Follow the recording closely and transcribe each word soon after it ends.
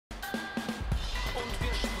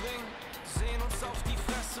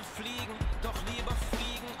hasse Fliegen, doch lieber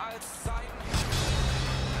fliegen als sein.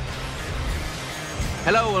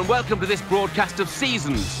 Hello and welcome to this broadcast of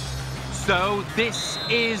Seasons. So this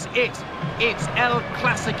is it. It's El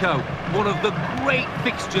Clasico, one of the great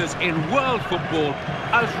fixtures in world football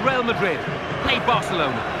as Real Madrid play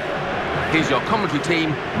Barcelona. Here's your commentary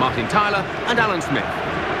team, Martin Tyler and Alan Smith.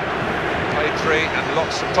 Played three and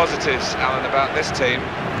lots of positives, Alan, about this team.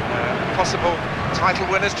 Possible title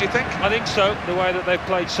winners, do you think? I think so. The way that they've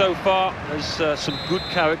played so far, there's some good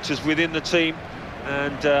characters within the team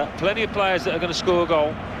and plenty of players that are going to score a goal.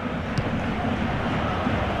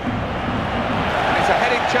 It's a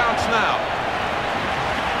heading chance now.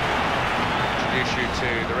 Introduce you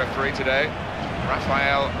to the referee today,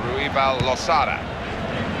 Rafael Ruibal Losada.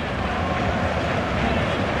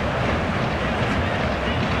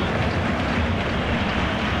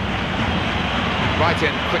 Right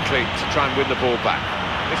in quickly to try and win the ball back.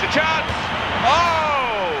 It's a chance!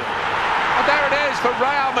 Oh! And there it is for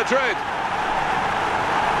Real Madrid.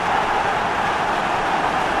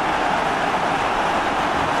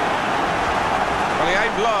 Well, he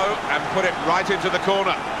aimed low and put it right into the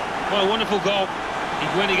corner. Well, a wonderful goal.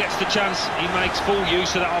 When he gets the chance, he makes full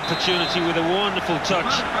use of that opportunity with a wonderful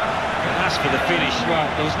touch. And as for the finish, well,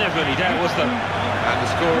 there was never any doubt, was there? And the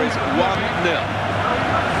score is 1-0.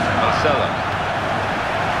 Marcelo.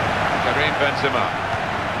 Karim Benzema.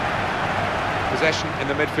 Possession in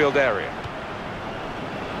the midfield area.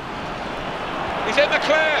 He's in the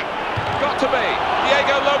clear. Got to be.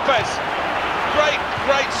 Diego Lopez.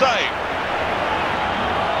 Great save.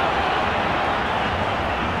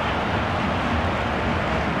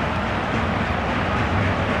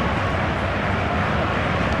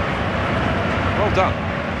 Well done.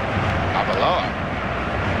 Arbeloa.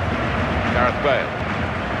 Gareth Bale.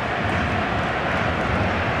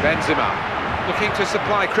 Benzema, looking to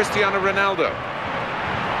supply Cristiano Ronaldo.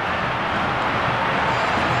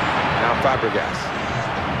 Now Fabregas.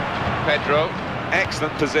 Pedro,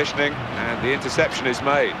 excellent positioning, and the interception is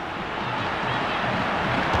made.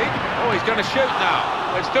 Oh, he's going to shoot now.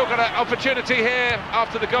 They've still got an opportunity here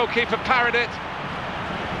after the goalkeeper parried it.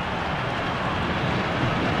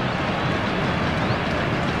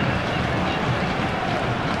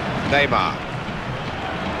 Neymar.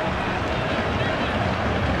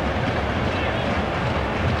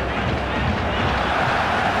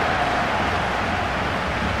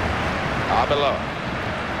 Below.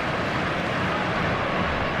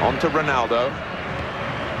 On to Ronaldo.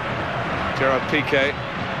 Gerard Piqué.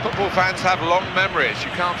 Football fans have long memories.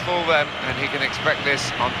 You can't fool them, and he can expect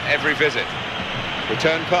this on every visit.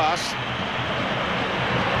 Return pass.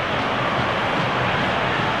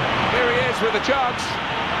 Here he is with a chance.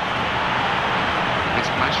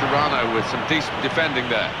 It's Mascherano with some decent defending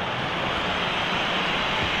there.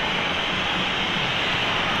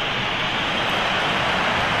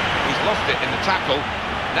 Lost it in the tackle.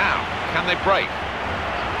 Now, can they break?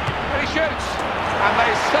 And he shoots, and they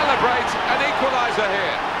celebrate an equaliser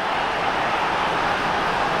here.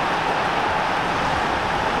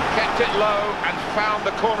 Kept it low and found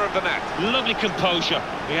the corner of the net. Lovely composure.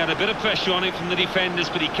 He had a bit of pressure on it from the defenders,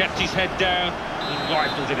 but he kept his head down and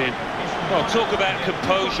rifled it in. Well, talk about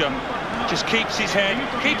composure. Just keeps his head.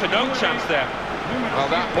 Keeper no chance there. Well,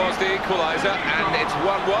 that was the equaliser, and it's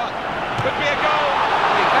 1-1. Could be a goal.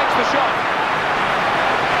 He takes the shot.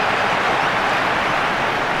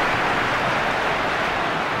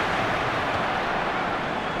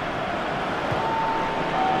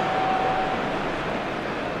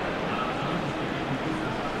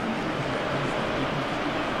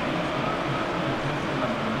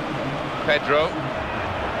 Pedro.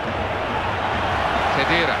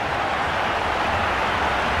 Kedira.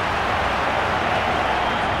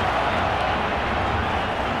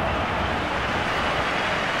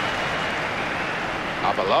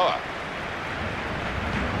 Arbeloa.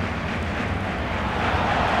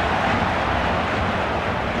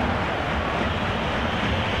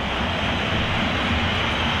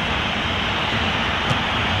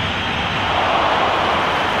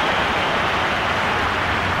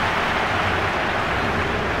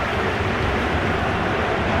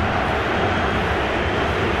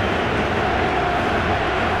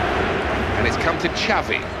 And it's come to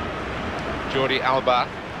Xavi. Jordi Alba.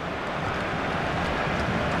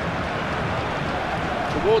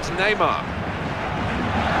 Towards Neymar.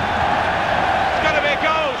 It's going to be a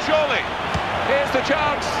goal, surely. Here's the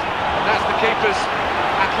chance. And that's the keeper's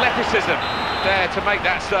athleticism there to make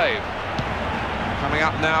that save. Coming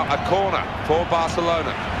up now, a corner for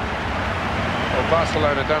Barcelona. Well,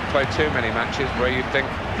 Barcelona don't play too many matches where you'd think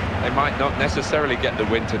they might not necessarily get the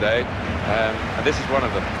win today, and this is one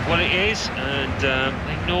of them. Well, it is, and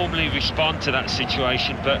they normally respond to that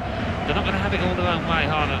situation, but they're not going to have it all their own way,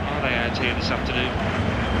 are they, out here this afternoon?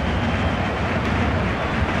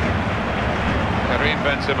 Karim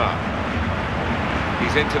Benzema.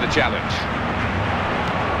 He's into the challenge.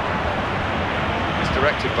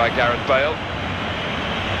 Misdirected by Gareth Bale.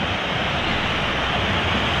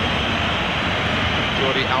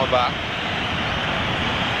 Jordi Alba.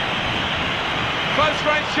 Close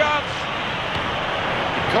range chance.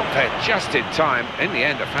 He got there just in time. In the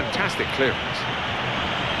end, a fantastic clearance.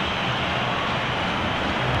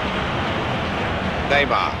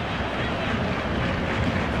 Neymar.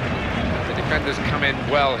 The defenders come in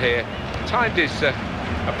well here. Timed his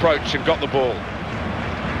approach and got the ball.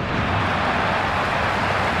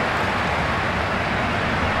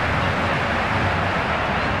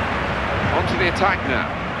 Onto the attack now.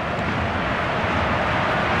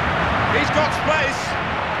 He's got space.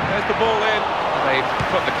 There's the ball in. They've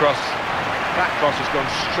put the cross. That cross has gone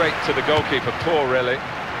straight to the goalkeeper. Poor, really.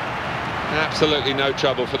 Absolutely no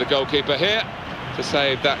trouble for the goalkeeper here to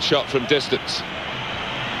save that shot from distance.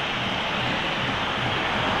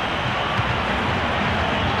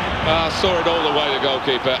 Saw it all the way, the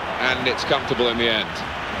goalkeeper, and it's comfortable in the end.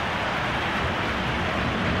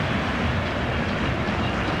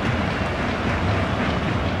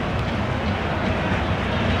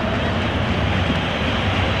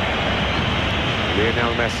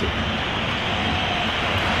 Lionel Messi.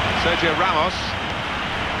 Sergio Ramos.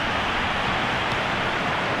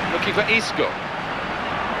 Looking for Isco.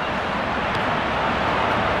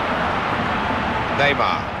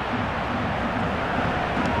 Neymar.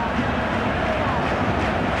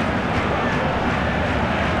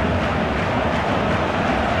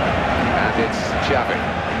 And it's Xavi.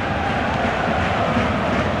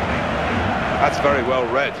 That's very well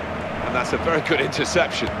read, and that's a very good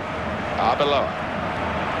interception. Arbeloa.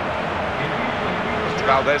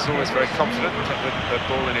 Valdez always very confident with the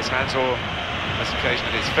ball in his hands, or on this occasion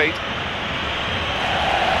at his feet.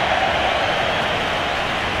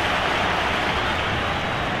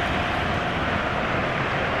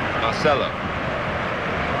 Marcelo.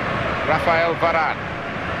 Rafael Varane.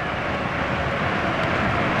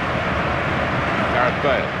 Gareth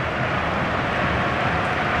Bale.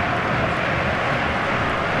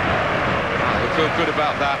 I feel good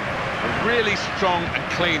about that. A really strong and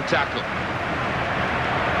clean tackle.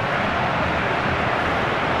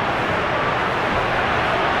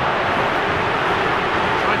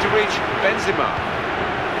 Trying to reach Benzema.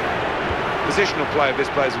 Positional play of this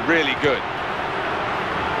player is really good.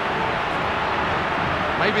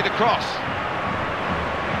 Maybe the cross.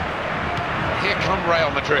 Here come Real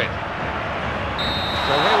Madrid.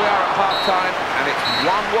 So here we are at half-time, and it's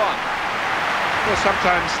 1-1. Well,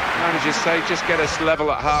 sometimes managers say just get us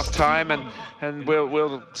level at half-time, and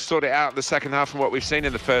we'll sort it out in the second half from what we've seen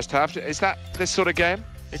in the first half. Is that this sort of game?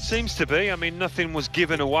 It seems to be. I mean, nothing was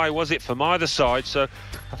given away, was it, from either side? So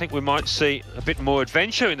I think we might see a bit more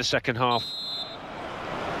adventure in the second half.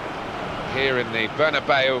 Here in the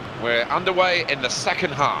Bernabeu, we're underway in the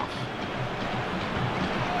second half.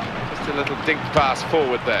 Just a little dink pass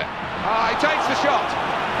forward there. Ah, he takes the shot.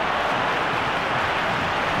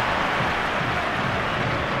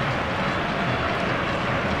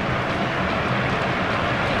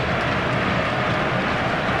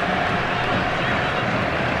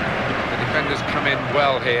 Come in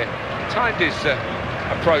well here, timed his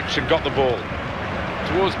approach and got the ball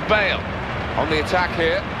towards Bale. On the attack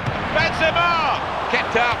here, Benzema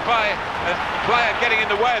kept out by a player getting in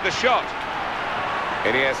the way of the shot.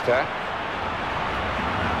 Iniesta,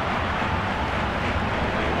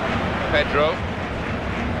 Pedro.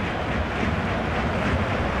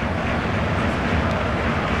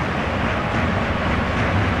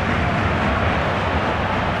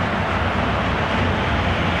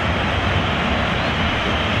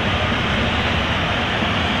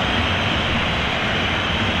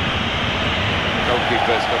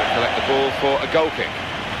 Goalkeeper's got to collect the ball for a goal kick.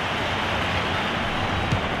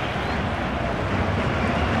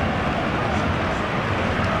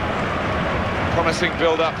 Promising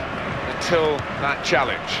build-up until that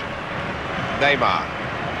challenge. Neymar.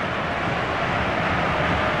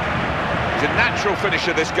 He's a natural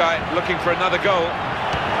finisher, this guy, looking for another goal.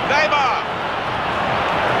 Neymar!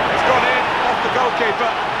 It's gone in, off the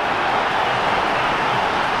goalkeeper.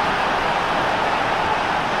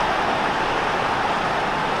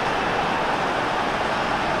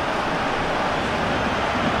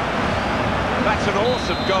 That's an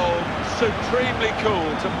awesome goal, supremely cool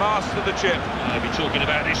to master the chip. I'll be talking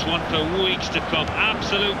about this one for weeks to come.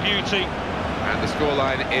 Absolute beauty. And the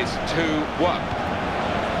scoreline is 2-1.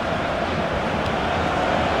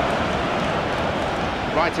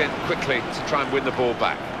 Right in quickly to try and win the ball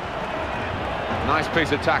back. Nice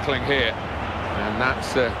piece of tackling here. And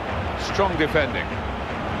that's strong defending.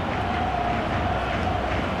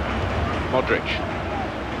 Modric.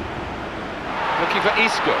 Looking for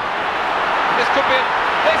Isco. This could be...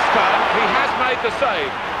 This time, he has made the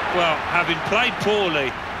save. Well, having played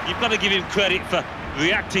poorly, you've got to give him credit for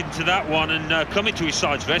reacting to that one and coming to his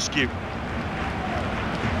side's rescue.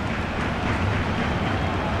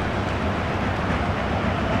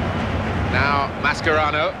 Now,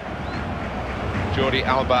 Mascherano. Jordi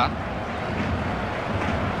Alba.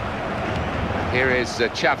 Here is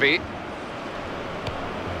Xavi.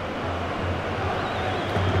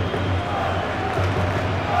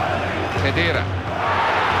 Kedira.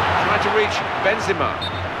 Trying to reach Benzema.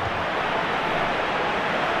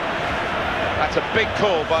 That's a big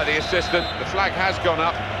call by the assistant. The flag has gone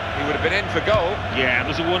up. He would have been in for goal. Yeah, it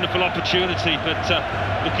was a wonderful opportunity, but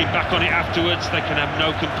looking back on it afterwards, they can have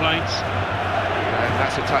no complaints. And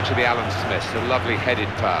that's a touch of the Alan Smith, a lovely headed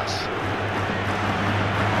pass.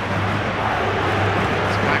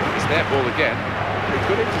 It's their ball again. A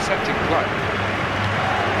good intercepting play.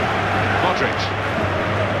 Modric.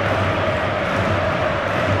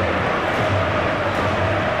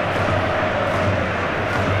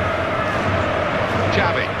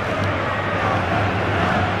 Xavi.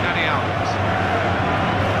 Dani Alves.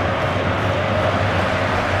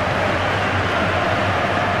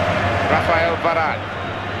 Rafael Varane.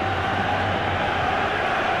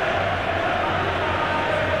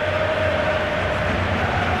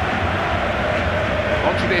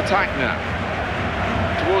 Onto the attack now.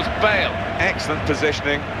 Towards Bale. Excellent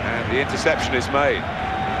positioning, and the interception is made.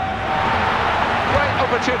 Great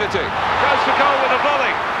opportunity. Goes for goal with a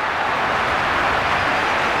volley.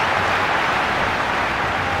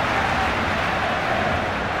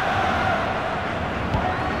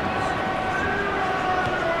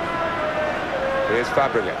 Here's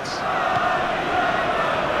Fabregas.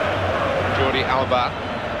 Jordi Alba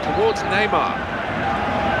towards Neymar.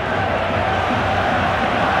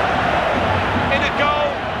 In a goal.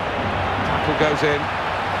 Tackle goes in.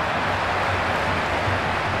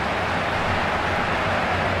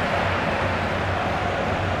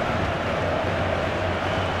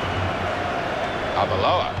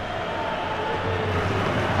 Arbeloa.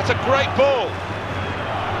 That's a great ball.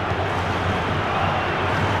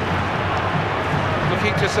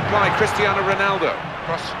 Looking to supply Cristiano Ronaldo.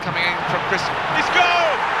 Cross coming in from Chris. He's goal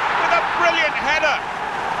with a brilliant header.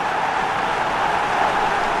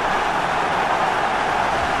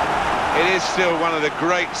 It is still one of the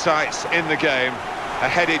great sights in the game, a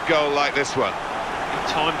headed goal like this one. He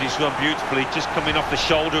timed his run beautifully, just coming off the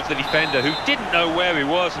shoulder of the defender, who didn't know where he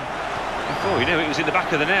was, and before he knew it was in the back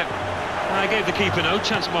of the net. And I gave the keeper no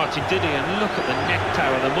chance, Martin, did he? And look at the neck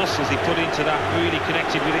power, the muscles he put into that, really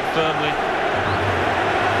connected with it firmly.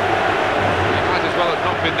 Well, had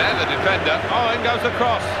not been there, the defender. Oh, in goes the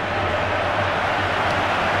cross.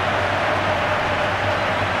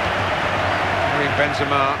 Karim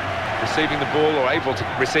Benzema receiving the ball, or able to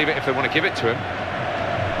receive it if they want to give it to him.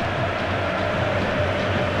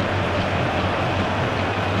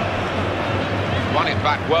 Won it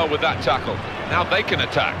back well with that tackle. Now they can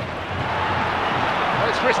attack. Well,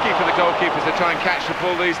 it's risky for the goalkeepers to try and catch the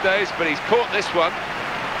ball these days, but he's caught this one.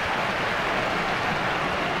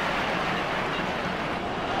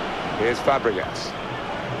 Here's Fabregas.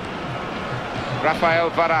 Rafael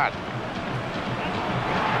Varane.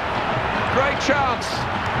 Great chance.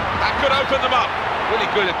 That could open them up. Really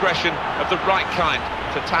good aggression of the right kind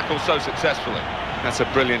to tackle so successfully. That's a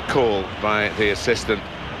brilliant call by the assistant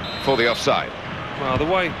for the offside. Well, the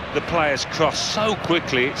way the players cross so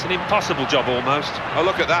quickly, it's an impossible job almost. Oh,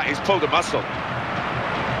 look at that. He's pulled a muscle.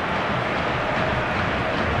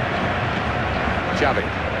 Xavi.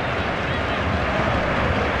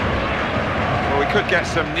 We could get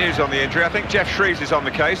some news on the injury. I think Jeff Shreves is on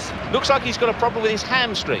the case. Looks like he's got a problem with his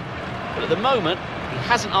hamstring, but at the moment he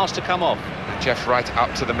hasn't asked to come off. And Jeff right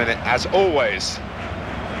up to the minute, as always.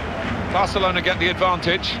 Barcelona get the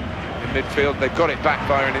advantage in midfield. They've got it back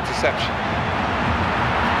via an interception.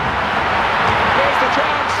 Here's the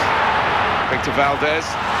chance. Victor Valdez.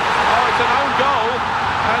 Oh, it's an own goal,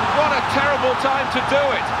 and what a terrible time to do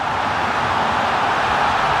it.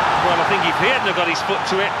 Well, I think if he hadn't got his foot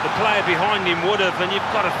to it, the player behind him would have, and you've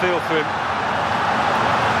got to feel for him.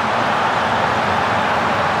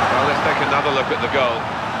 Well, let's take another look at the goal.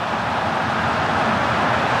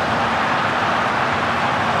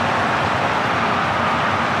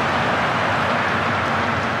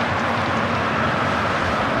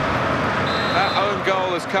 That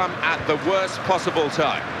come at the worst possible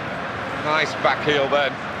time. Nice back heel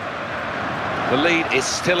then. The lead is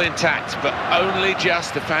still intact, but only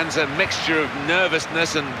just. The fans a mixture of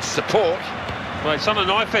nervousness and support. Well, it's on a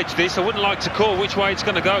knife edge, this. I wouldn't like to call which way it's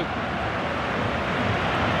going to go.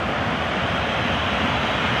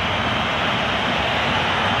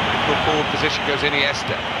 Good forward position goes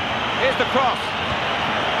Iniesta. Here's the cross.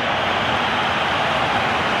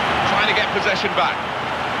 Trying to get possession back.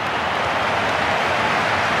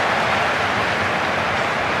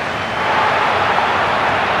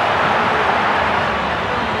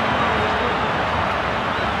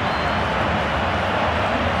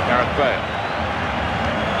 Bale.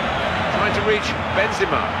 Trying to reach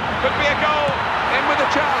Benzema. Could be a goal. In with a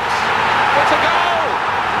chance. It's a goal!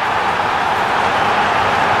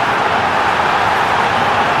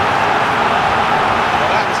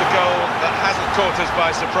 Well, that was a goal that hasn't caught us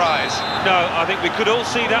by surprise. No, I think we could all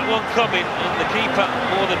see that one coming, and the keeper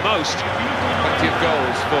more than most. Plenty of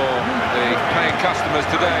goals for the paying customers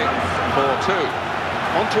today. 4-2.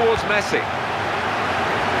 On towards Messi.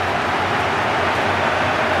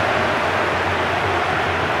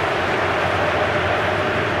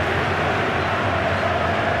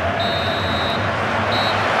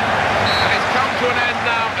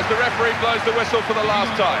 The referee blows the whistle for the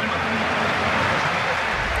last time.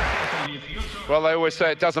 Well, they always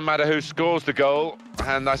say it doesn't matter who scores the goal,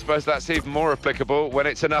 and I suppose that's even more applicable when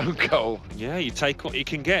it's an own goal. Yeah, you take what you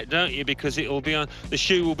can get, don't you? Because it'll be on, the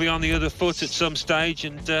shoe will be on the other foot at some stage,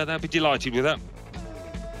 and they'll be delighted with that.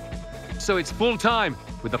 So it's full time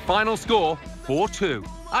with the final score 4-2.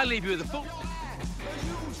 I leave you with the full.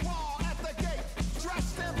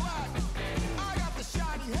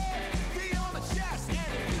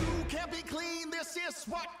 This is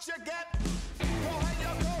what you get. Go ahead, you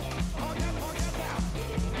go. On your down.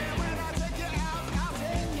 And when I take you out, I'll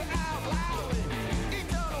take you out loudly.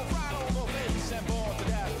 Eternal pride on the face and born to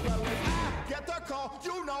death. Well, if I get the call,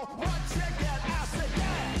 you know what you get. I say,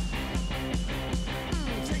 yeah.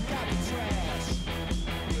 Take out the trash.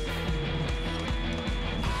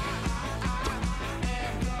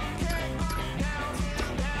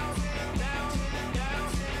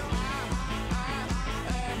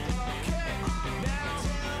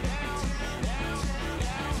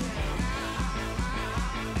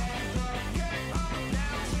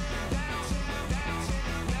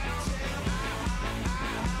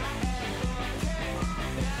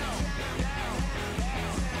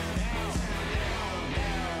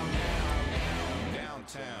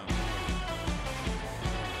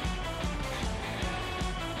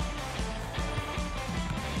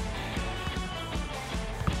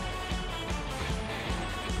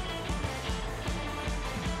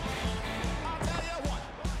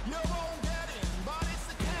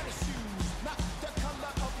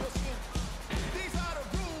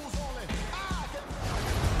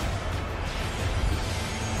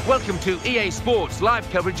 Welcome to EA Sports live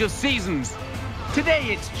coverage of Seasons. Today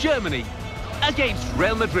it's Germany against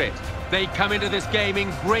Real Madrid. They come into this game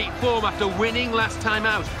in great form after winning last time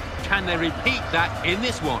out. Can they repeat that in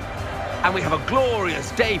this one? And we have a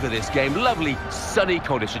glorious day for this game. Lovely sunny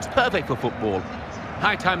conditions, perfect for football.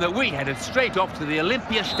 High time that we headed straight off to the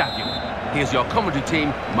Olympia Stadium. Here's your commentary team,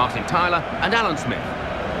 Martin Tyler and Alan Smith.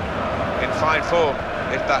 In fine form.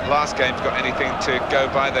 If that last game's got anything to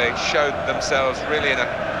go by, they showed themselves really in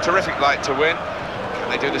a terrific light to win.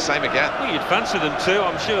 Can they do the same again? Well, you'd fancy them too.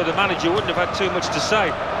 I'm sure the manager wouldn't have had too much to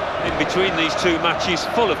say in between these two matches.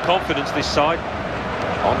 Full of confidence, this side.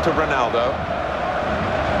 On to Ronaldo.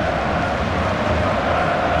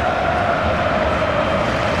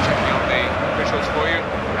 Checking on the officials for you.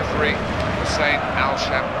 Referee Hussein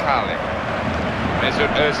Al-Shamkali.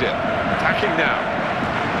 Mesut Ozil attacking now.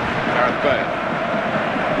 Gareth Bale.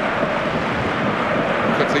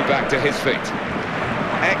 Quickly back to his feet.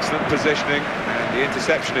 Excellent positioning, and the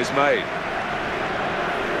interception is made.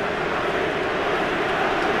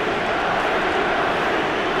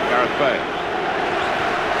 Gareth Bale.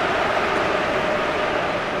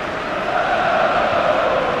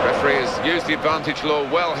 Referee has used the advantage law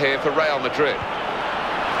well here for Real Madrid.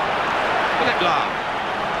 Philipp Lahm.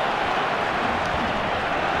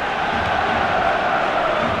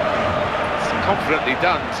 Confidently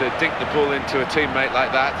done to dink the ball into a teammate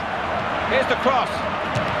like that. Here's the cross.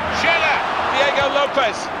 Schiller! Diego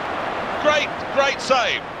Lopez. Great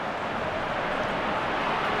save.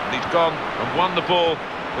 And he's gone and won the ball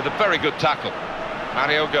with a very good tackle.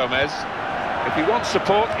 Mario Gomez. If he wants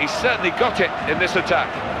support, he's certainly got it in this attack.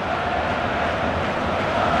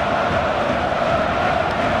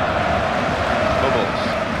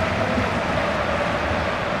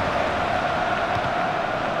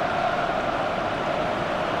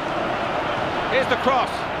 the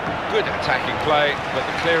cross. Good attacking play, but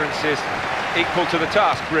the clearance is equal to the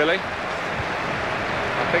task, really.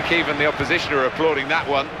 I think even the opposition are applauding that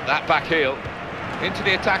one, that back heel. Into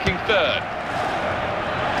the attacking third.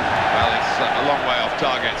 Well, it's a long way off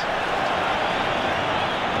target.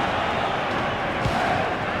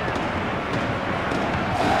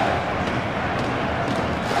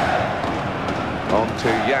 On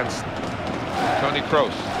to Janssen. Toni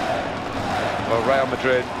Kroos. Well, Real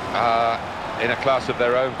Madrid are in a class of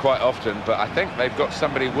their own quite often, but I think they've got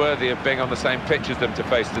somebody worthy of being on the same pitch as them to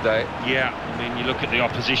face today. Yeah, I mean, you look at the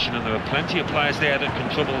opposition and there are plenty of players there that can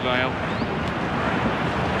trouble Real.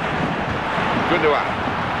 Gundogan,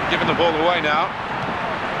 giving the ball away now.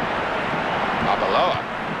 Arbeloa.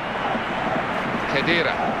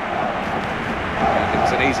 Khedira.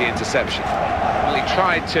 It's an easy interception. Well, he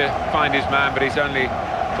tried to find his man, but he's only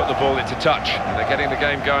put the ball into touch. They're getting the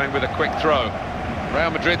game going with a quick throw. Real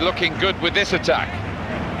Madrid looking good with this attack.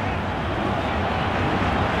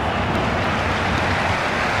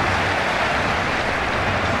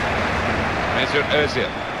 Mesut Ozil.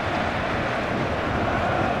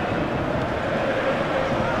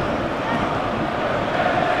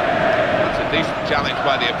 That's a decent challenge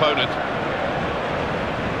by the opponent.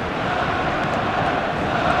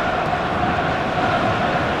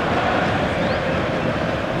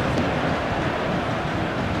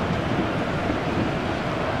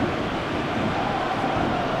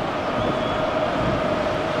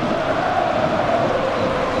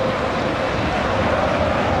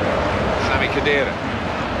 Khedira.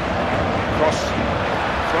 Cross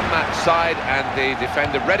from that side, and the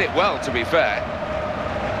defender read it well, to be fair.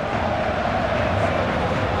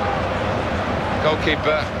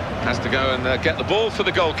 Goalkeeper has to go and get the ball for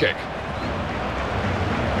the goal kick.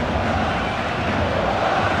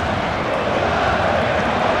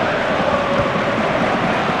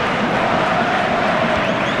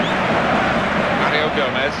 Mario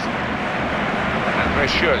Gomez. Andre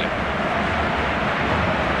Schürrle.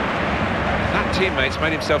 Teammates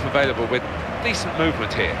made himself available with decent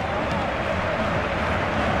movement here.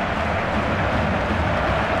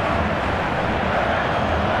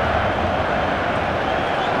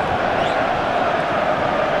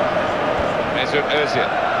 Mesut Ozil.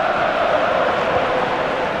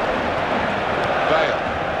 Bale.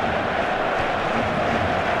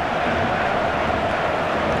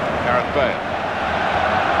 Gareth Bale.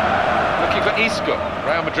 Looking for Isco.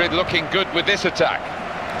 Real Madrid looking good with this attack.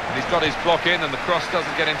 He's got his block in and the cross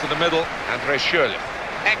doesn't get into the middle. Andre Schürrle,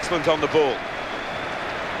 excellent on the ball.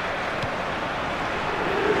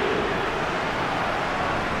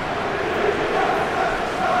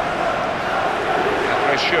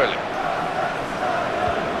 Andre Schürrle.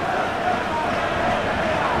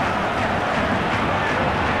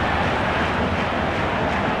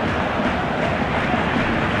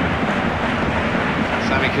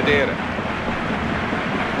 Sami Khedira.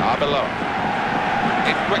 Arbeloa.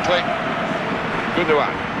 In quickly,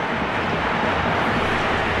 Gundogan.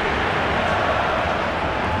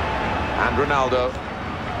 And Ronaldo.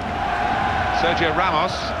 Sergio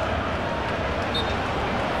Ramos.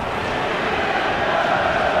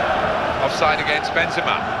 Offside against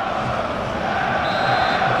Benzema.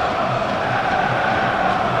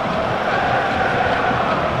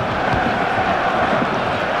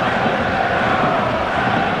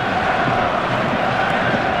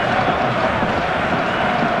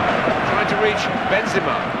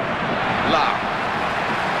 Benzema. Lau.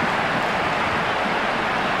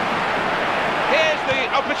 Here's the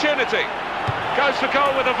opportunity. Goes for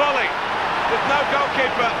goal with a volley. There's no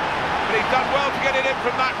goalkeeper, but he's done well to get it in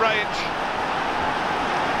from that range.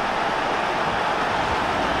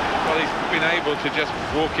 Well, he's been able to just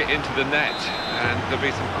walk it into the net, and there'll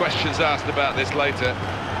be some questions asked about this later.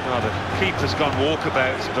 Oh, the keeper's gone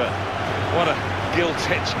walkabouts, but what a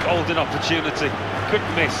gilt-edged golden opportunity.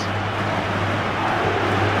 Couldn't miss.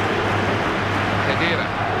 Khedira.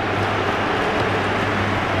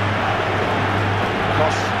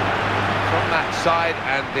 Cross from that side,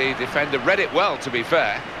 and the defender read it well, to be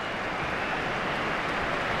fair.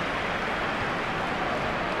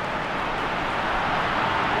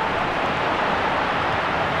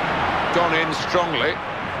 Gone in strongly.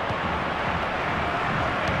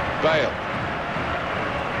 Bale.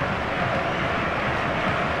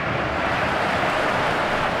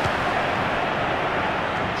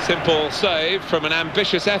 Simple save from an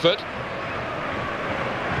ambitious effort.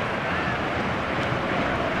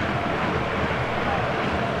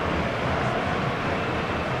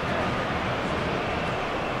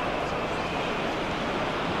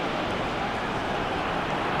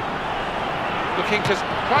 Looking to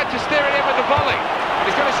try to steer it in with the volley.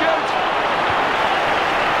 He's going to shoot.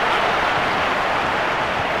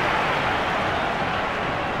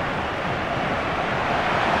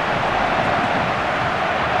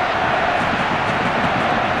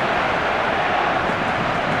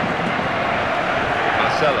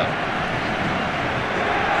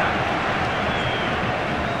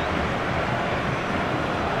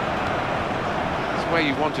 way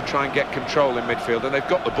you want to try and get control in midfield, and they've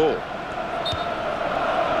got the ball.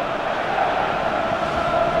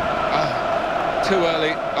 Too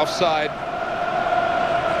early, offside.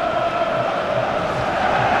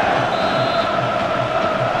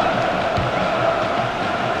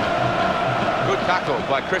 Good tackle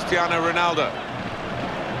by Cristiano Ronaldo.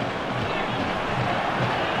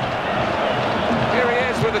 Here he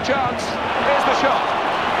is with a chance. Here's the shot.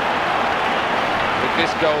 With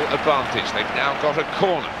this goal advantage, they've now got a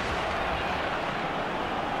corner.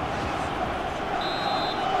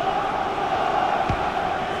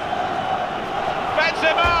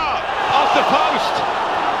 Benzema! Off the post!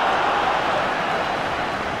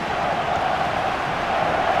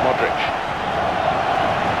 Modric.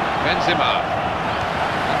 Benzema.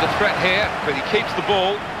 Under threat here, but he keeps the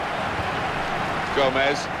ball.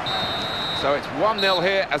 Gomez. So it's 1-0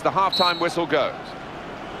 here as the half-time whistle goes.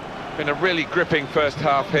 Been a really gripping first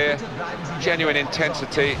half here. Genuine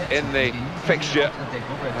intensity in the fixture.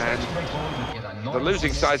 And the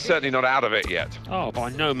losing side's certainly not out of it yet. Oh, by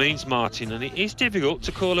no means, Martin. And it is difficult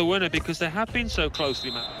to call a winner because they have been so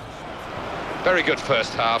closely matched. Very good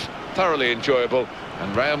first half, thoroughly enjoyable.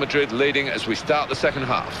 And Real Madrid leading as we start the second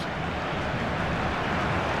half.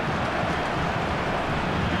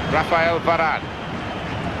 Rafael Varane.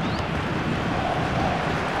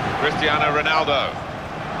 Cristiano Ronaldo.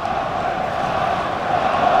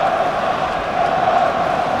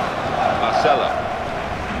 Marcelo.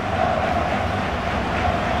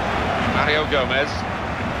 Mario Gomez.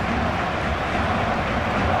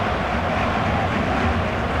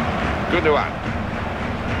 Gundogan.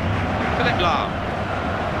 Philipp Lahm.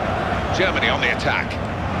 Germany on the attack.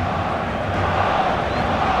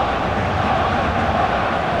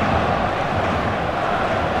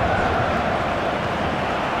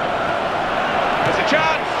 There's a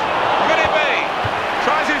chance. Could it be?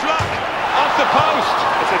 Tries his luck. Off the post.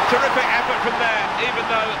 It's a terrific effort from there, even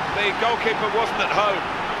though the goalkeeper wasn't at home.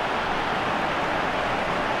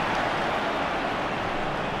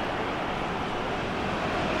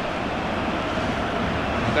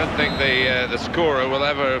 I don't think the scorer will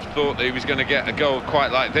ever have thought that he was going to get a goal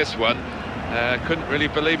quite like this one. Couldn't really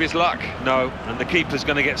believe his luck. No, and the keeper's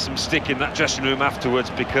going to get some stick in that dressing room afterwards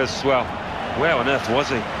because, well, where on earth was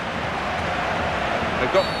he?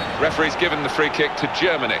 They've got referees given the free kick to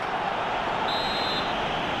Germany.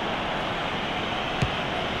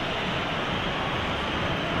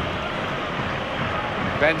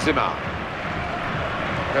 Benzema.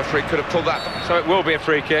 Referee could have pulled that, so it will be a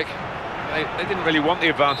free kick. They didn't really want the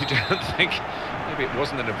advantage, I don't think. Maybe it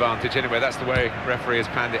wasn't an advantage anyway. That's the way referee has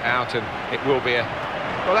panned it out, and it will be a...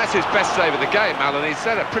 Well, that's his best save of the game, Alan. He's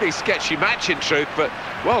had a pretty sketchy match, in truth, but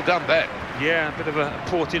well done there. Yeah, a bit of a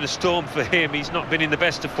port in a storm for him. He's not been in the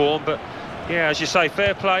best of form, but, yeah, as you say,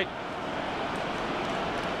 fair play.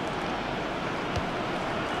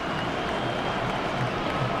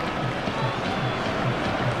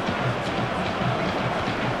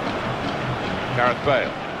 Gareth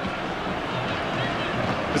Bale.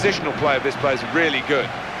 Positional play of this player is really good.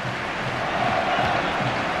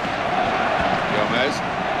 Gomez.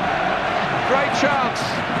 Great chance.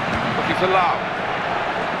 Looking for Lau.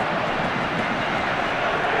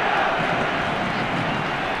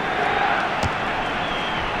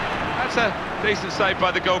 That's a decent save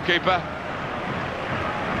by the goalkeeper.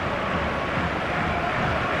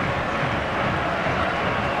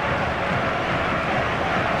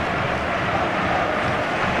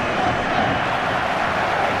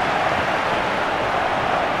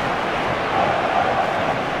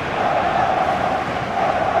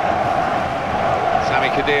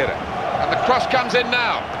 And the cross comes in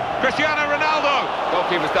now. Cristiano Ronaldo.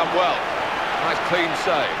 Goalkeeper's done well. Nice clean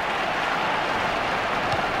save.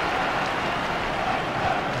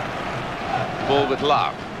 Ball with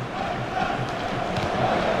Love.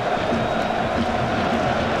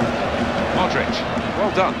 Modric.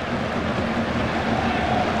 Well done.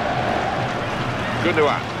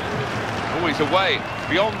 Gundogan. Always away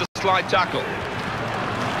beyond the slide tackle.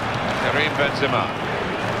 Karim Benzema.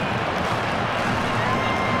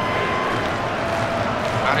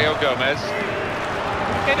 Mario Gomez.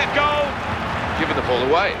 In at goal. Giving the ball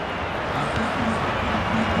away.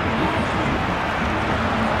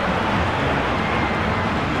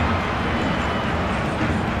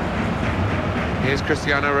 Here's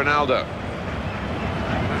Cristiano Ronaldo.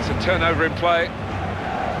 That's a turnover in play.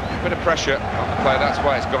 A bit of pressure on the play, that's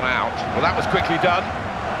why it's gone out. Well, that was quickly done.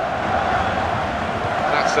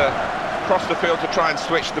 That's across the field to try and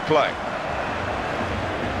switch the play.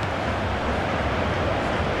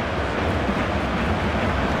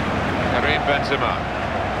 Karim Benzema.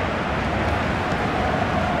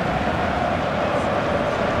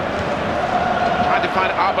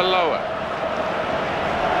 find Arbeloa.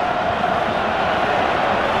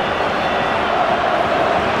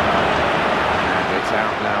 And it's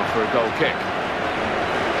out now for a goal kick.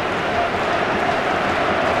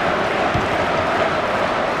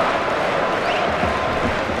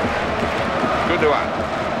 Gundogan.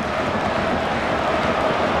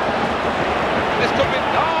 This could be...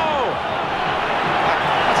 Oh!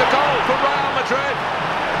 That's a goal for Real Madrid.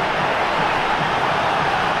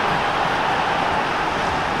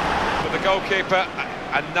 For the goalkeeper,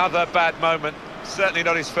 another bad moment. Certainly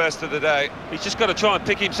not his first of the day. He's just got to try and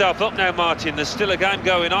pick himself up now, Martin. There's still a game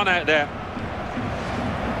going on out there.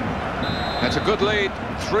 That's a good lead,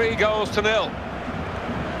 3-0.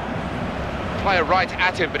 Player right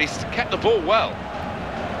at him, but he's kept the ball well.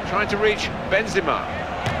 Trying to reach Benzema.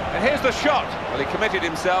 And here's the shot. Well, he committed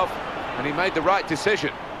himself, and he made the right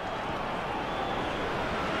decision.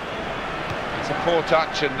 It's a poor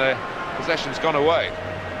touch, and the possession's gone away.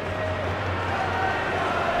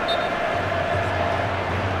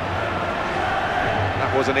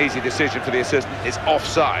 That was an easy decision for the assistant. It's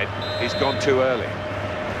offside. He's gone too early.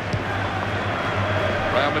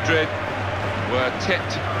 Real Madrid were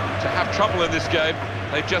tipped to have trouble in this game.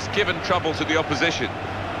 They've just given trouble to the opposition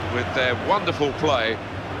with their wonderful play,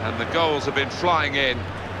 and the goals have been flying in,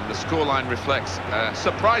 and the scoreline reflects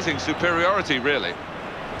surprising superiority, really.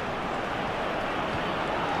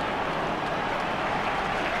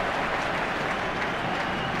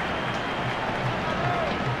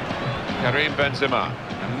 Karim Benzema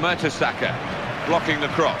and Mertesacker blocking the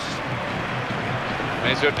cross.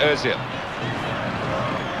 Mesut Özil.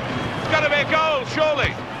 It's got to be a goal,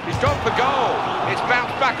 surely. He's gone for goal. It's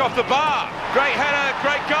bounced back off the bar. Great header,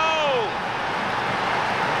 great goal.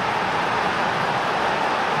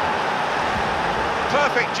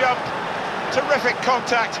 Perfect jump, terrific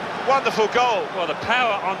contact, wonderful goal. Well, the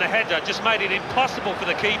power on the header just made it impossible for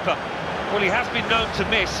the keeper. Well, he has been known to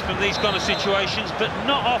miss from these kind of situations, but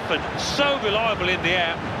not often. So reliable in the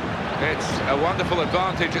air. It's a wonderful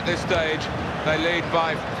advantage at this stage. They lead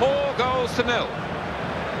by 4-0. Now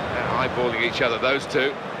eyeballing each other, those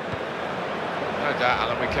two. No doubt,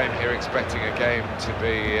 Alan, we came here expecting a game to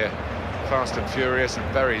be fast and furious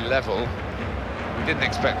and very level. We didn't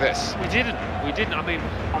expect this. We didn't. I mean,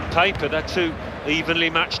 on paper, they're two evenly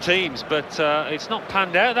matched teams, but it's not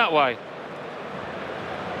panned out that way.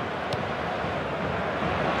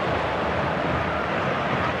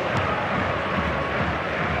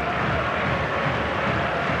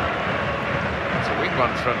 It's a weak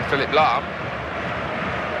one from Philipp Lahm.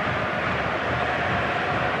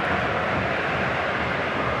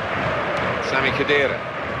 Sami Khedira.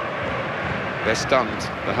 They're stunned.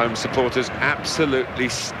 The home supporters absolutely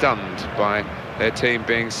stunned by their team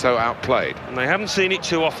being so outplayed. And they haven't seen it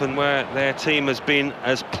too often where their team has been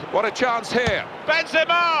as... What a chance here!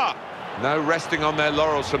 Benzema! No resting on their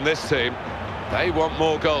laurels from this team. They want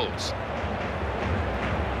more goals.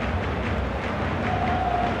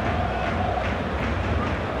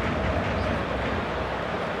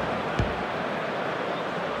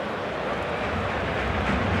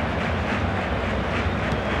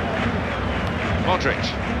 Modric.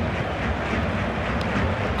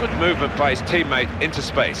 Good movement by his teammate into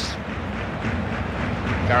space.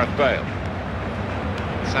 Gareth Bale.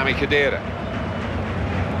 Sami Khedira.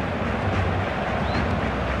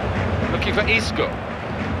 Looking for Isco.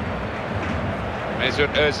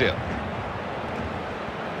 Mesut Özil.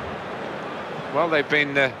 Well, they've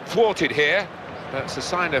been thwarted here. That's a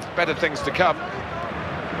sign of better things to come.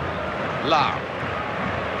 Lahm.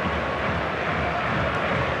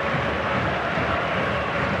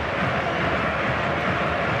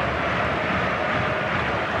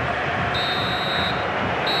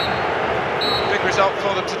 Result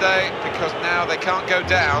for them today, because now they can't go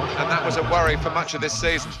down, and that was a worry for much of this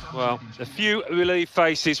season. Well, a few relief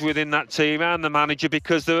faces within that team and the manager,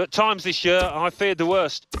 because there were times this year I feared the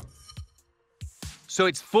worst. So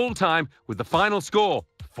it's full time with the final score,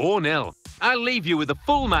 4-0. I'll leave you with the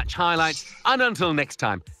full match highlights, and until next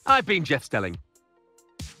time, I've been Jeff Stelling.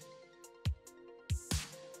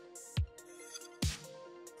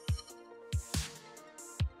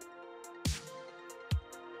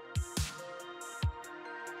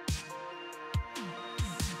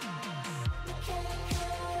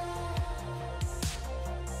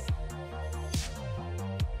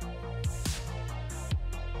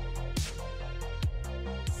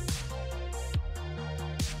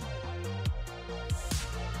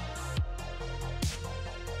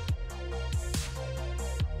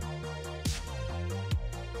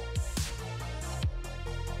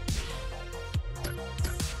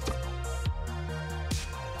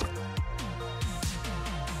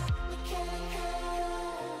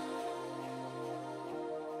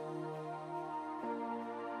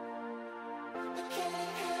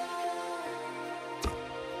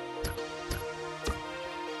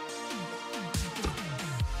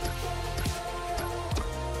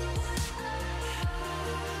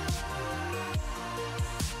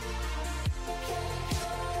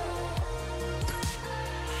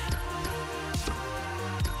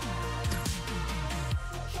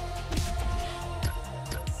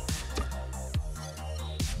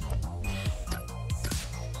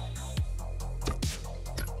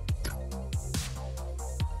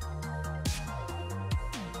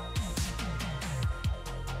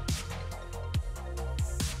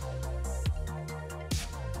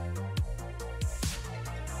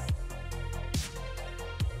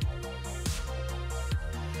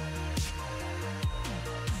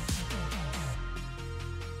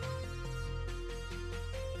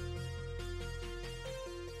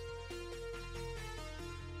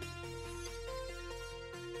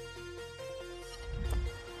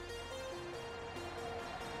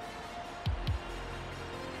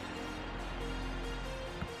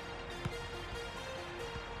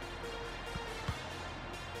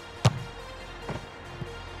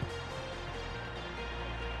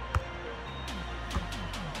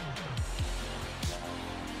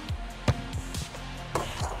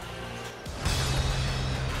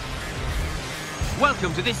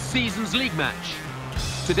 welcome to this season's league match.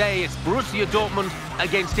 Today it's Borussia Dortmund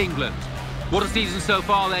against England. What a season so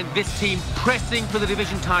far then, this team pressing for the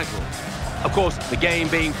division title. Of course, the game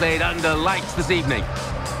being played under lights this evening.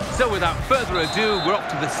 So without further ado, we're off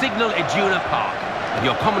to the Signal Iduna Park with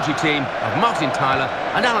your commentary team of Martin Tyler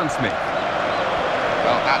and Alan Smith.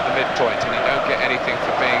 Well, at the midpoint, and you don't get anything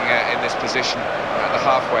for being in this position at the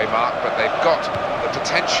halfway mark, but they've got the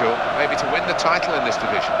potential maybe to win the title in this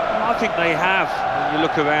division. Well, I think they have. When you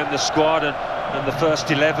look around the squad and the first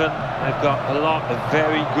 11, they've got a lot of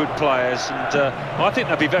very good players, and I think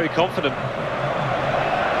they'll be very confident.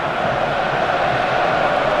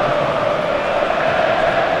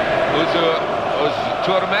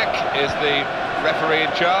 Turmek is the referee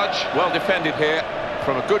in charge. Well defended here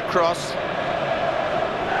from a good cross.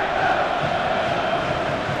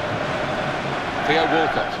 Theo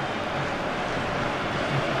Walcott.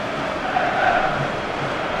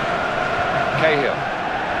 Cahill.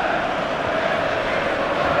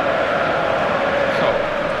 Cole.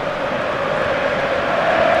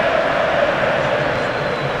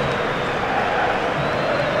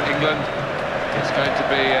 England, it's going to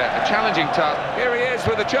be a challenging task. Here he is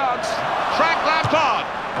with a chance. Frank Lampard.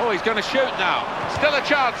 Oh, he's going to shoot now. Still a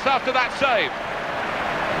chance after that save.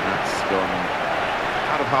 That's gone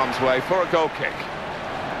out of harm's way for a goal kick.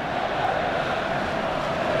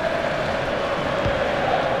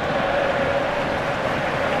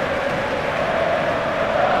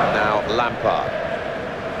 Now Lampard.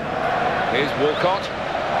 Here's Walcott.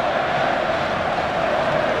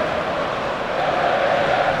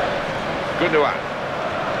 Gundogan.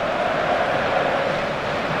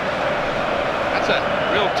 That's a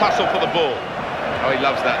real tussle for the ball. Oh, he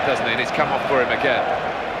loves that, doesn't he? And it's come off for him again.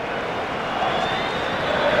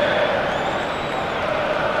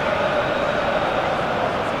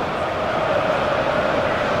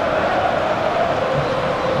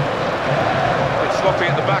 Bit sloppy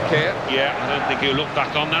at the back here. Yeah, I don't think he'll look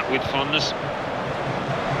back on that with fondness.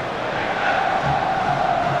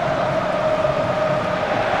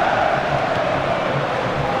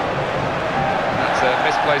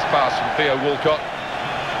 Misplaced pass from Theo Walcott.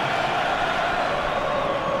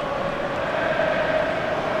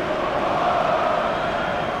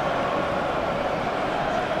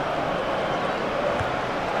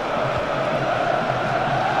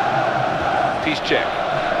 Piszczek,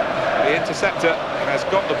 the interceptor, has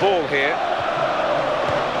got the ball here.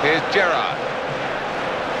 Here's Gerrard.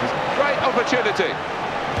 Great opportunity.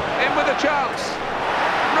 In with a chance.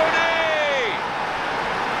 Rooney!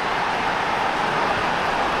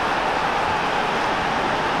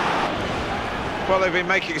 Well, they've been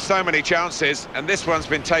making so many chances, and this one's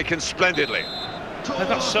been taken splendidly. They've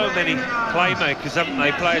got so many playmakers, haven't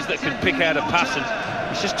they? Players that can pick out a pass, and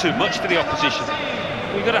it's just too much for the opposition.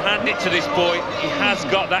 We've got to hand it to this boy. He has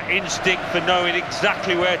got that instinct for knowing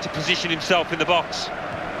exactly where to position himself in the box.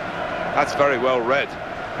 That's very well read,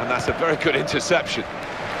 and that's a very good interception.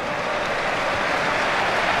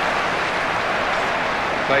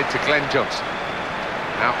 Played to Glenn Johnson.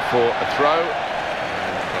 Out for a throw,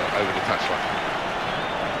 and over the touchline.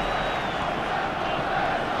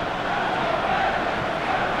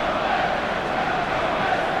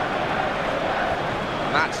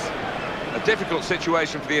 That's a difficult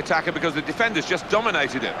situation for the attacker because the defenders just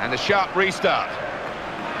dominated it. And a sharp restart.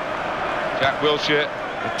 Jack Wilshere,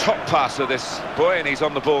 the top passer, this boy, and he's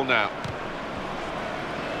on the ball now.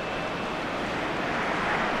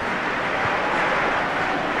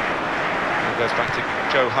 And goes back to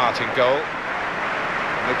Joe Hart in goal.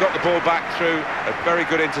 And they've got the ball back through a very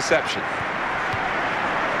good interception.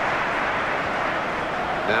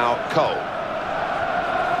 Now Cole.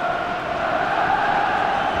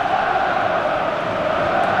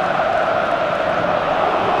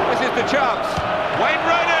 The chance. Wayne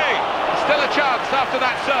Rooney. Still a chance after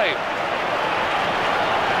that save.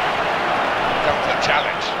 Comes the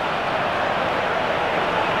challenge.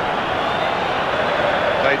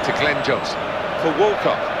 Played to Glenn Johnson for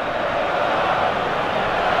Walcott.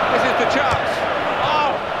 This is the chance.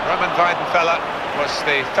 Oh! Roman Weidenfeller was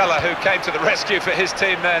the fella who came to the rescue for his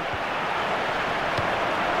team then.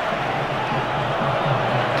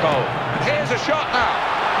 Cole. And here's a shot now.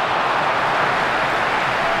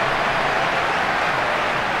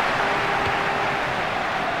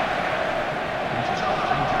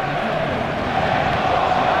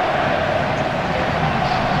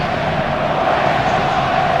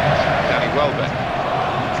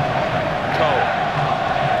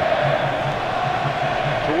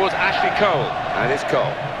 Cole. And it's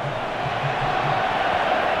Cole.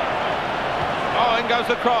 Oh, in goes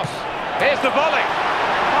the cross. Here's the volley.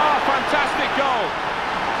 Oh, fantastic goal.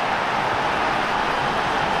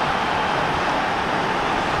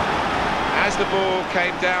 As the ball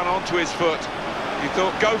came down onto his foot, you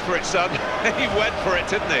thought, go for it, son. He went for it,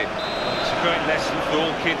 didn't he? It's a great lesson for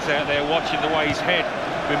all kids out there watching the way his head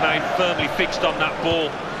remained firmly fixed on that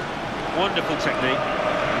ball. Wonderful technique.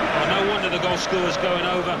 Well, no wonder the goal scorer's going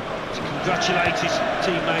over to congratulate his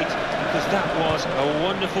teammate, because that was a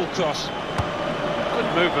wonderful cross.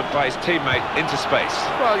 Good movement by his teammate into space.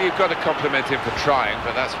 Well, you've got to compliment him for trying,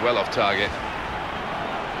 but that's well off target.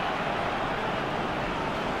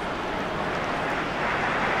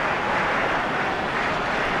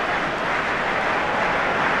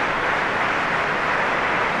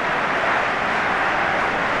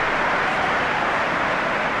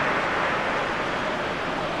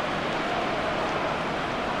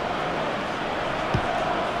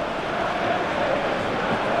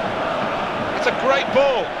 It's a great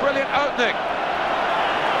ball, brilliant opening.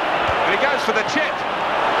 And he goes for the chip.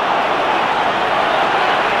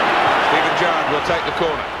 Steven Gerrard will take the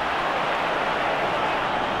corner.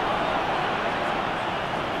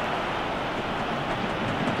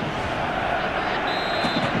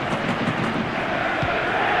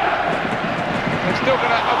 They've still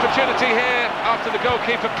got an opportunity here after the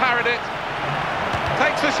goalkeeper parried it.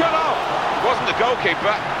 Takes the shot off. It wasn't the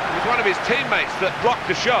goalkeeper, it was one of his teammates that blocked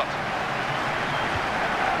the shot.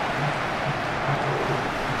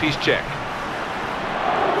 He's check.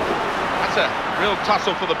 That's a real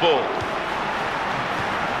tussle for the ball.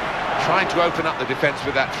 Trying to open up the defence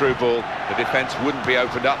with that through ball. The defence wouldn't be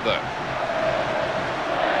opened up though.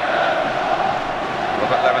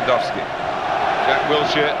 Robert Lewandowski. Jack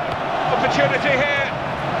Wilshere. Opportunity here.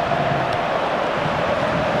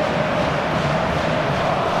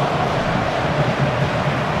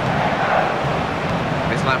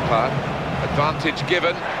 Here's Lampard. Advantage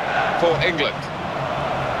given for England.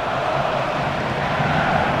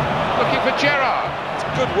 Looking for Gerrard. It's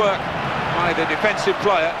good work by the defensive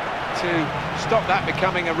player to stop that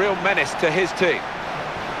becoming a real menace to his team.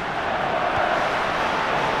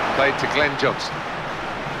 Played to Glenn Johnson.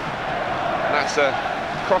 And that's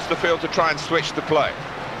across the field to try and switch the play.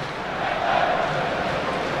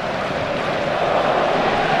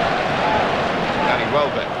 Danny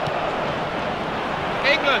Welbeck.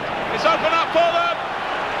 England, it's open up for them!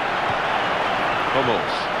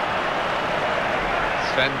 Hummels.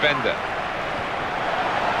 Sven Bender.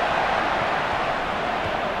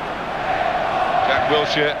 Jack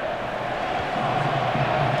Wilshere.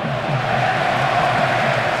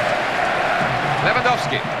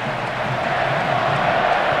 Lewandowski.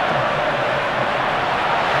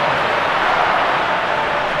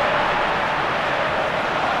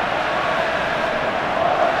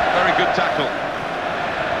 Very good tackle.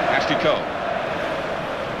 Ashley Cole.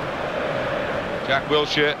 Jack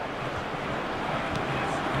Wilshere.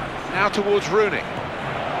 Now towards Rooney.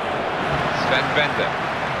 Sven Bender.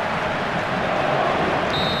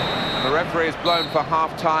 And the referee is blown for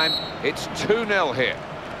half-time. It's 2-0 here.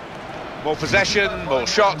 More possession, more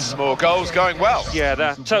shots, more goals, going well. Yeah,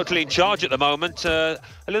 they're totally in charge at the moment. A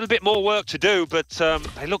little bit more work to do, but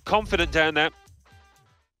they look confident down there.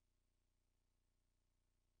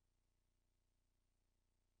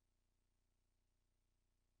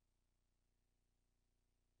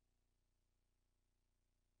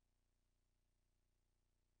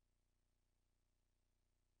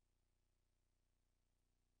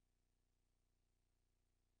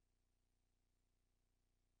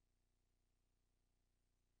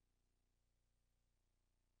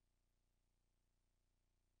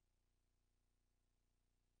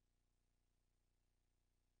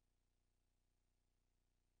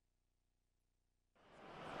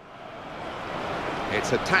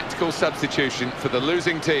 It's a tactical substitution for the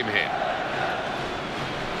losing team here.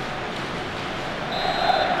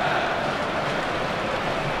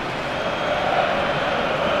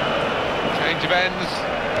 Change of ends.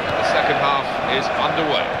 The second half is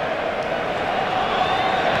underway.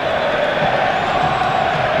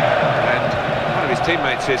 And one of his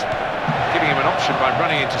teammates is giving him an option by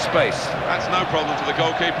running into space. That's no problem for the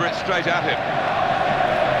goalkeeper, it's straight at him.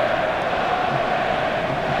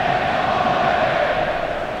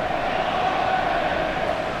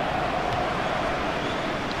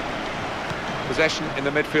 Possession in the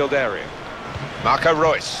midfield area. Marco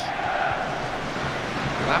Reus.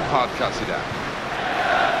 Lampard cuts it out.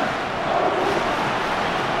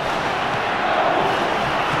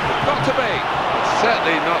 Got to be.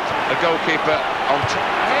 Certainly not a goalkeeper on top.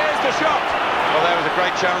 Here's the shot. Well, there was a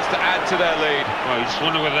great chance to add to their lead. Well, you just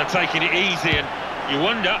wonder whether they're taking it easy, and you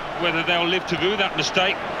wonder whether they'll live to view that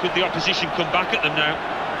mistake. Could the opposition come back at them now?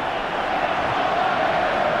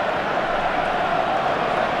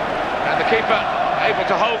 And the keeper able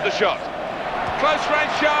to hold the shot. Close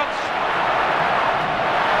range chance.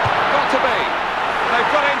 to be.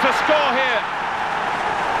 They've got in to score here.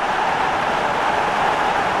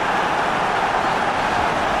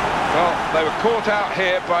 Well, they were caught out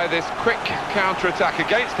here by this quick counter-attack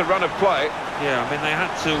against the run of play. Yeah, I mean, they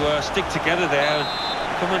had to stick together there and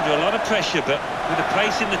come under a lot of pressure, but with the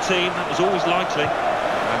pace in the team, that was always likely.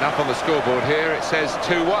 And up on the scoreboard here, it says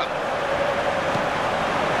 2-1.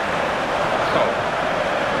 Cole.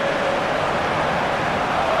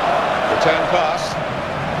 Return pass.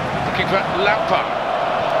 Looking for Lampard.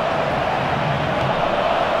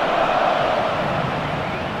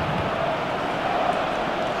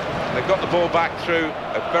 They've got the ball back through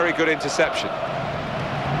a very good interception.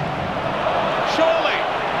 Surely!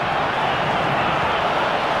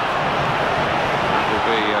 That will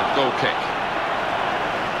be a goal kick.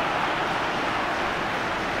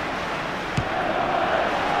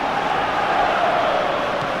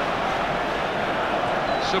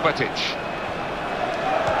 Subotic.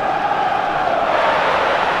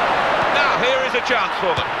 Now here is a chance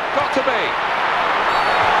for them. Got to be.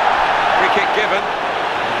 Free kick given.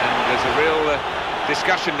 There's a real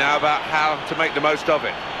discussion now about how to make the most of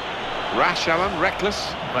it. Rash, Alan,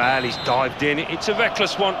 reckless? Well, he's dived in. It's a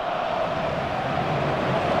reckless one.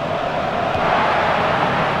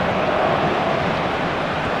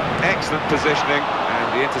 Excellent positioning,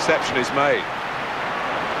 and the interception is made.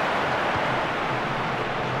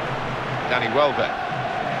 Danny Welbeck.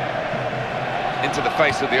 Into the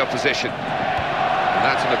face of the opposition. And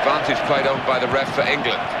that's an advantage played on by the ref for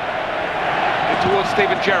England. Towards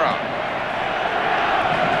Steven Gerrard.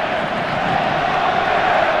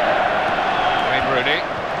 Wayne Rooney.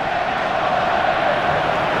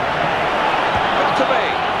 Got to be.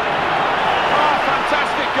 Oh,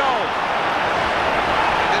 fantastic goal.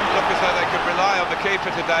 It didn't look as though they could rely on the keeper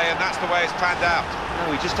today, and that's the way it's panned out.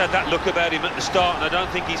 No, he just had that look about him at the start, and I don't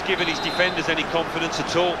think he's given his defenders any confidence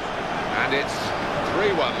at all. And it's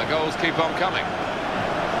 3-1. The goals keep on coming.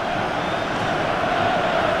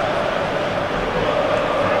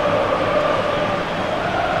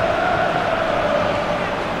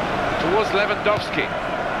 Towards Lewandowski.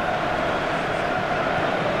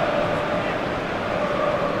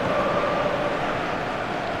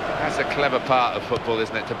 That's a clever part of football,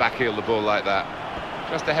 isn't it, to backheel the ball like that.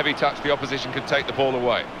 Just a heavy touch, the opposition can take the ball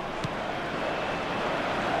away.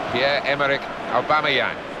 Pierre-Emerick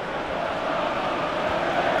Aubameyang.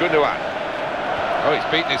 Gundogan. Oh, he's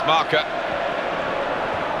beaten his marker.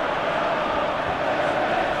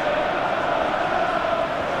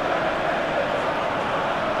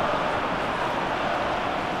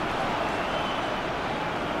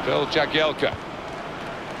 Phil Jagielka.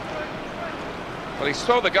 Well, he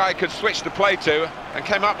saw the guy could switch the play to and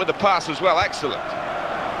came up with the pass as well. Excellent.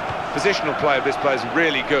 Positional play of this player is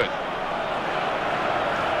really good.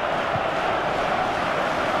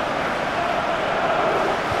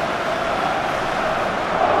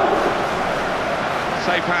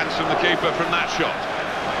 Safe hands from the keeper from that shot.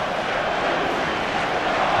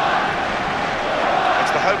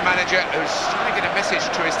 It's the home manager who's trying to get a message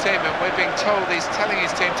to his team, and we're being told he's telling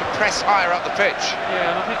his team to press higher up the pitch. Yeah,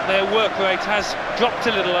 and I think their work rate has dropped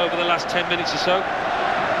a little over the last 10 minutes or so.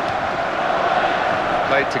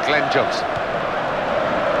 Played to Glenn Johnson.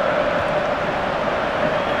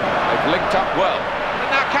 They've linked up well.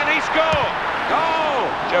 And now can he score?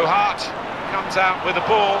 Oh! Joe Hart comes out with the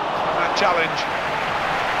ball from that challenge.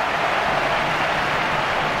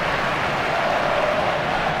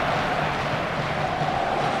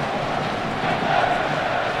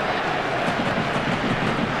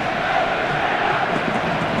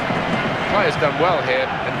 Player's done well here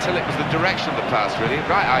until it was the direction of the pass, really.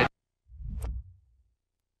 Right eye.